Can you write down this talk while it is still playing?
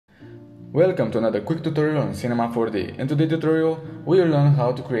Welcome to another quick tutorial on Cinema 4D. In today's tutorial, we will learn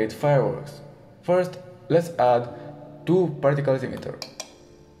how to create fireworks. First, let's add two particle emitters.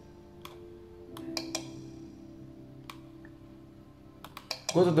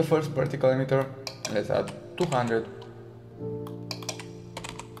 Go to the first particle emitter and let's add 200.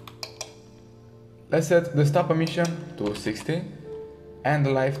 Let's set the stop emission to 60 and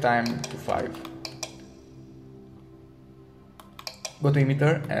the lifetime to 5. Go to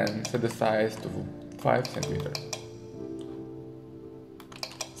emitter and set the size to 5 cm.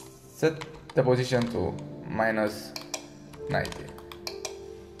 Set the position to -90.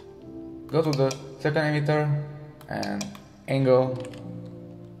 Go to the second emitter and angle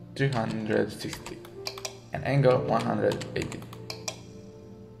 360 and angle 180.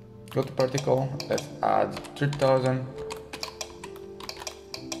 Go to particle, let's add 3000.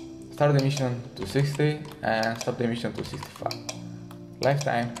 Start the emission to 60 and stop the emission to 65.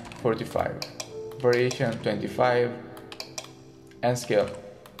 Lifetime 45, variation 25, and scale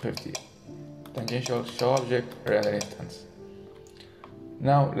 50. Tangential show object render instance.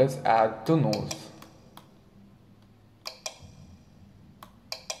 Now let's add two nulls.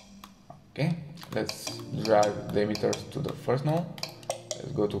 Okay, let's drag the emitters to the first null.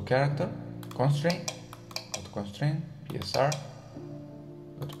 Let's go to character, constraint, go to constraint, PSR,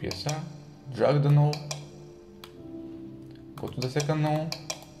 go to PSR, drag the null. Go to the second null,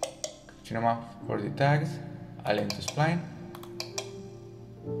 Cinema 4D tags, align to spline.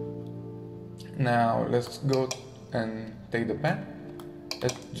 Now let's go and take the pen.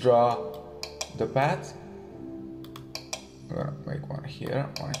 Let's draw the paths. I'm gonna make one here,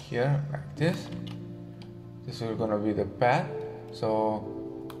 like this. This is gonna be the path. So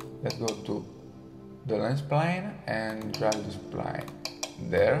let's go to the line spline and drag the spline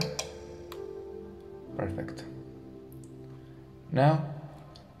there. Perfect. Now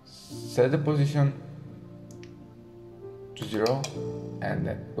set the position to 0 and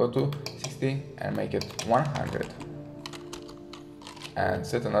then go to 60 and make it 100 and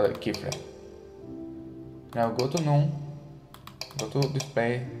set another keyframe. Now go to null, go to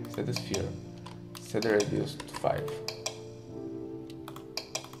display, set the sphere, set the radius to 5.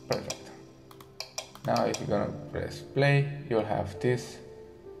 Perfect. Now if you're gonna press play, you'll have this.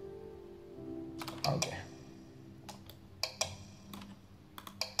 Okay.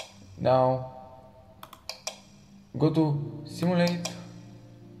 Now go to simulate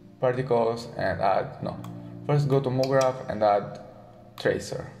particles and add, first go to MoGraph and add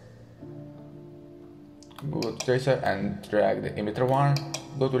tracer. Go to tracer and drag the emitter 1,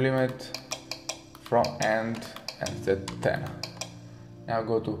 go to limit from end and set 10. Now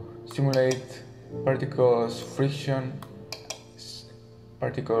go to simulate particles, friction,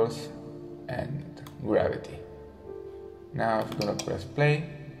 particles and gravity. Now if you're gonna press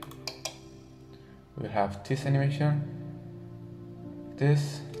play, we have this animation,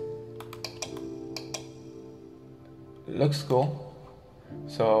 this looks cool,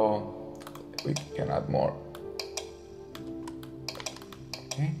 so we can add more.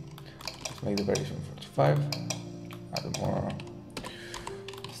 Okay, let's make the variation 45, add more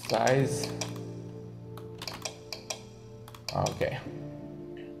size. Okay.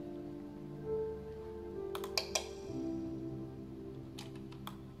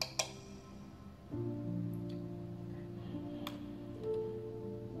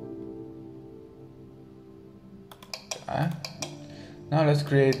 Now let's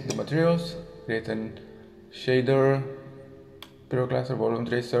create the materials. Create a shader, pyrocluster, volume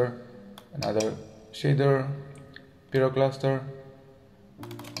tracer, another shader, pyrocluster.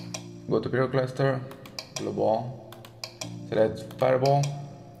 Go to pyrocluster, global, select fireball.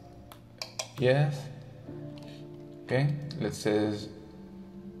 Yes. Okay. Let's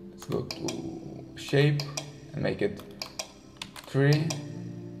go to shape and make it 3.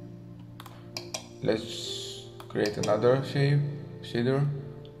 Let's create another shader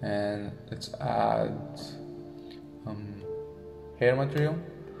and let's add hair material.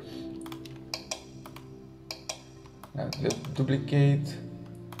 Now let's duplicate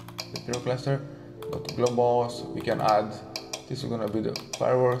the pyrocluster, go to global, so we can add, this is gonna be the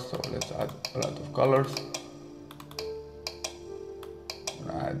fireworks, so let's add a lot of colors.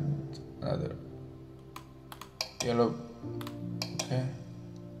 Add another yellow, okay,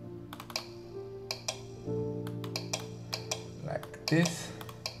 like this.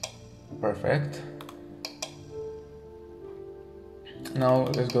 Perfect. Now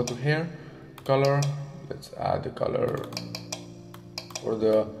let's go to hair, color, let's add the color for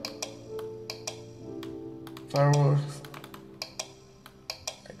the fireworks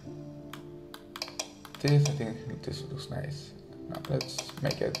like this. I think this looks nice. Now let's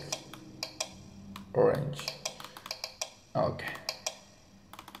make it orange. Okay.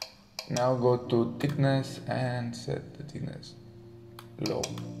 Now go to thickness and set the thickness low.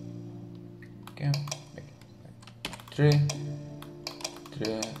 Okay, make it 3,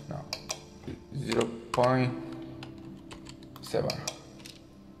 no, 0.7.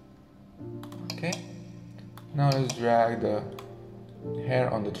 Okay, now let's drag the hair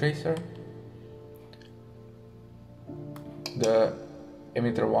on the tracer. The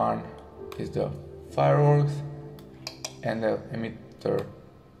emitter one is the fireworks, and the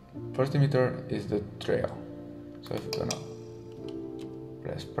first emitter is the trail. So if you're gonna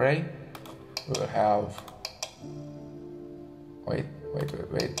press play, we'll have, wait,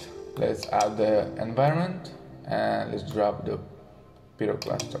 let's add the environment and let's drop the pyro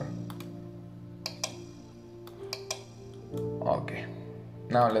cluster. Okay,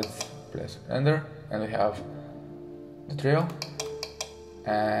 now let's press enter and we have the trail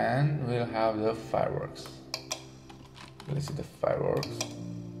and we'll have the fireworks. Let's see the fireworks.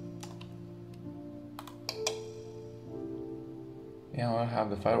 Yeah, we'll have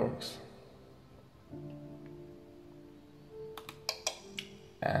the fireworks.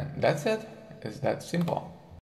 And that's it. It's that simple.